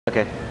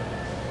Okay.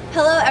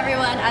 Hello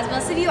everyone, as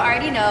most of you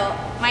already know,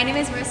 my name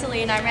is Marissa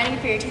and I'm running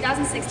for your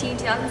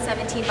 2016-2017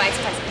 Vice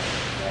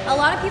President. A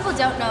lot of people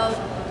don't know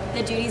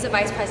the duties of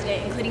Vice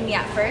President, including me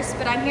at first,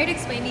 but I'm here to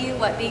explain to you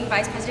what being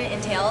Vice President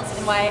entails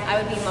and why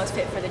I would be most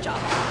fit for the job.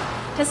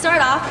 To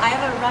start off, I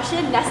have a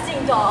Russian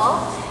nesting doll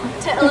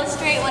to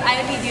illustrate what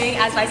I would be doing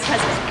as Vice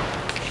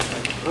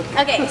President.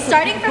 Okay,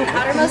 starting from the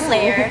outermost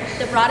layer,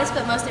 the broadest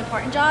but most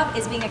important job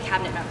is being a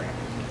cabinet member.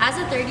 As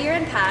a third year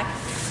in PAC,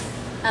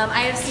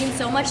 I have seen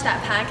so much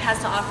that PAC has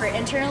to offer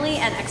internally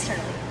and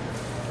externally.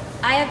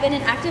 I have been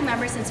an active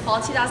member since fall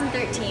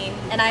 2013,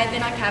 and I have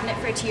been on cabinet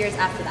for 2 years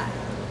after that.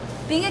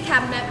 Being a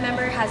cabinet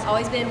member has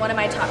always been one of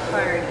my top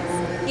priorities.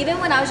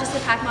 Even when I was just a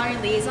PAC monitoring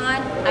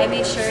liaison, I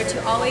made sure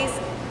to always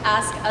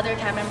ask other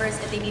cabinet members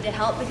if they needed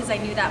help because I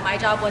knew that my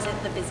job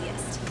wasn't the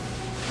busiest.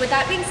 With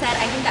that being said,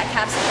 I think that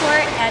CAB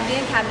support and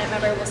being a cabinet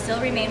member will still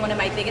remain one of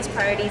my biggest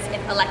priorities if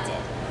elected.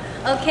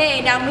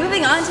 Okay, now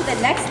moving on to the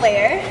next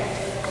layer.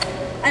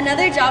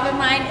 Another job of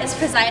mine is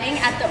presiding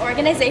at the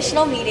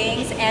organizational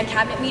meetings and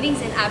cabinet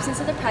meetings in absence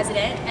of the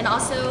president, and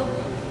also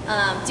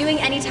doing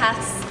any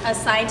tasks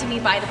assigned to me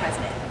by the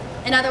president.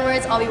 In other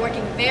words, I'll be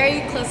working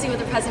very closely with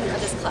the president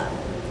of this club.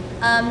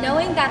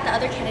 Knowing that the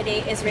other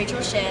candidate is Rachel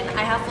Shin,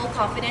 I have full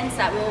confidence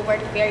that we will work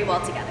very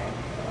well together.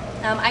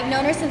 I've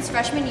known her since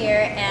freshman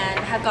year and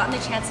have gotten the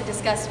chance to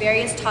discuss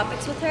various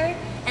topics with her,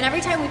 and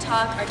every time we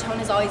talk, our tone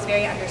is always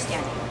very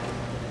understanding.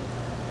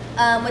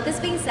 With this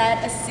being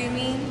said,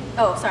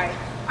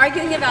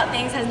 arguing about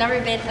things has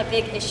never been a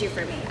big issue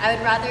for me. I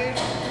would rather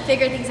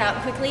figure things out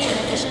quickly and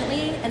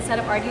efficiently instead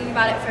of arguing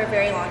about it for a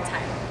very long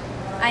time.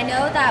 I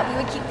know that we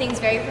would keep things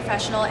very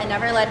professional and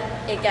never let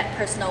it get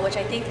personal, which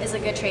I think is a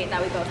good trait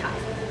that we both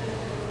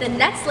have. The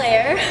next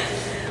layer,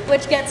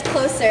 which gets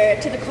closer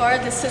to the core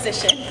of this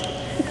position,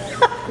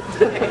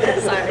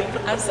 sorry,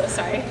 I'm so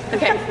sorry.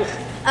 Okay,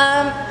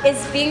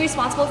 is being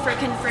responsible for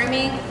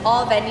confirming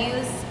all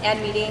venues and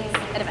meetings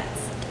and events.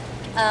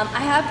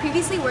 I have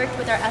previously worked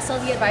with our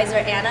SLD advisor,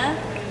 Anna,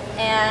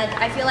 and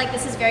I feel like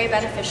this is very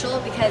beneficial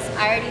because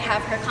I already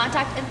have her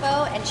contact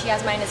info and she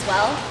has mine as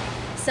well.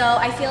 So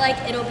I feel like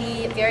it'll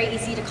be very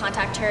easy to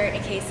contact her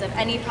in case of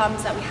any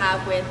problems that we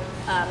have with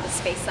the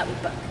space that we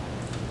book.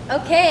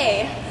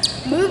 Okay,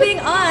 moving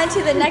on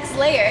to the next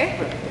layer.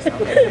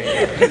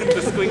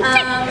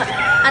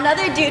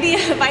 Another duty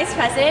of Vice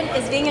President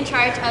is being in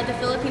charge of the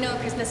Filipino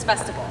Christmas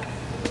Festival.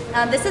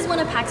 This is one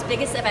of PAC's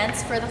biggest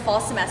events for the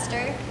fall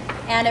semester,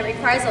 and it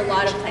requires a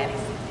lot of planning.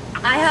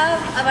 I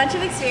have a bunch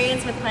of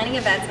experience with planning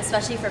events,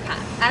 especially for PAC.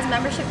 As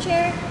membership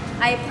chair,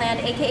 I planned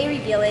AKA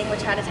Revealing,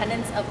 which had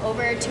attendance of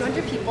over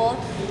 200 people,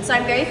 so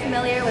I'm very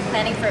familiar with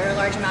planning for a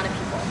large amount of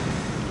people.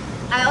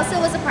 I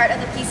also was a part of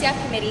the PCF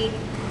committee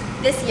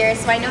this year,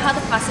 so I know how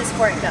the process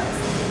for it goes.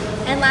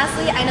 And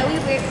lastly, I know we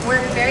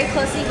work very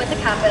closely with the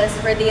campus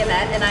for the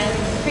event, and I'm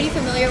pretty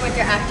familiar with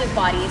their active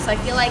body, so I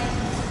feel like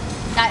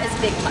that is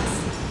a big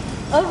plus.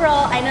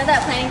 Overall, I know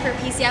that planning for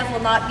PCF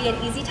will not be an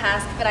easy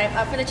task, but I'm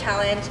up for the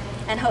challenge,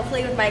 and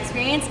hopefully with my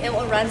experience, it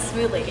will run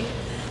smoothly.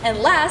 And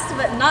last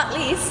but not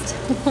least,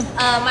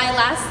 my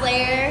last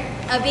layer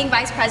of being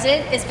Vice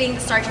President is being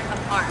the Sergeant of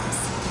Arms.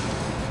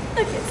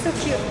 Look, it's so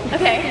cute.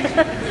 Okay,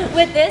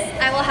 with this,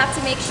 I will have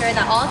to make sure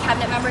that all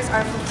cabinet members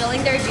are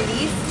fulfilling their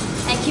duties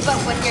and keep up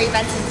with their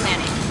events and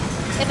planning.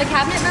 If a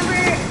cabinet member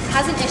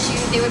has an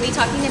issue, they would be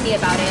talking to me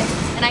about it,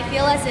 and I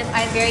feel as if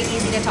I'm very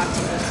easy to talk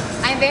to.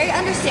 I'm very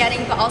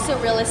understanding, but also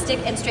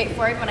realistic and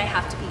straightforward when I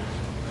have to be.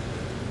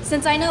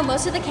 Since I know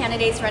most of the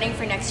candidates running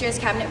for next year's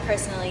cabinet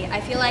personally,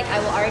 I feel like I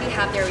will already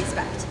have their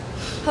respect.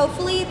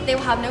 Hopefully, they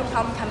will have no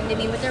problem coming to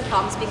me with their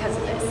problems because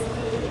of this.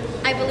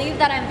 I believe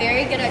that I'm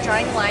very good at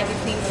drawing the line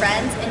between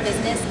friends and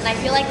business, and I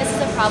feel like this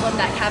is a problem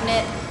that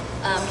cabinet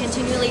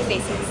continually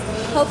faces.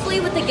 Hopefully,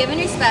 with the given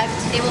respect,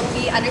 they will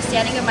be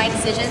understanding of my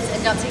decisions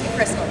and don't take it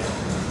personally.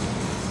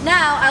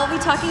 Now, I will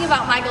be talking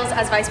about my goals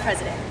as Vice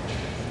President.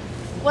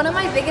 One of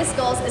my biggest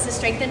goals is to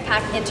strengthen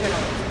PAC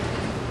internally.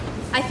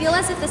 I feel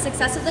as if the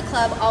success of the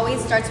club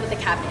always starts with the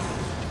cabinet.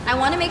 I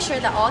want to make sure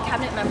that all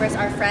cabinet members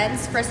are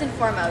friends first and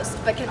foremost,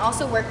 but can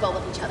also work well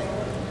with each other.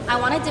 I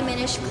want to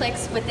diminish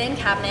cliques within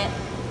cabinet,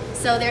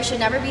 so there should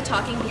never be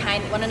talking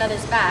behind one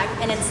another's back,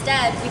 and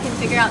instead we can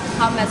figure out the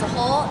problem as a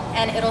whole,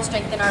 and it'll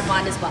strengthen our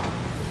bond as well.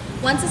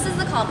 Once this is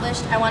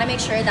accomplished, I want to make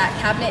sure that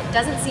cabinet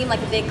doesn't seem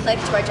like a big clique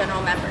to our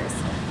general members.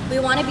 We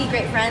want to be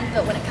great friends,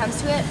 but when it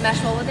comes to it,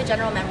 mesh well with the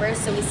general members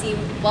so we seem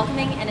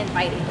welcoming and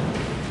inviting.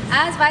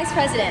 As Vice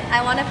President,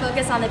 I want to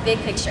focus on the big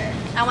picture.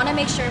 I want to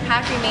make sure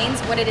PAC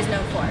remains what it is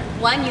known for: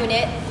 one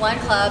unit, one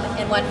club,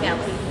 and one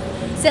family.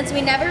 Since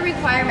we never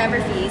require member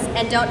fees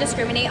and don't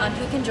discriminate on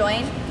who can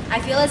join,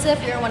 I feel as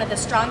if we are one of the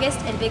strongest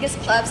and biggest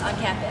clubs on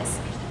campus.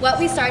 What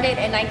we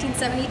started in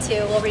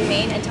 1972 will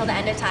remain until the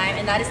end of time,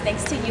 and that is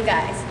thanks to you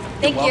guys.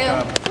 Thank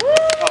you.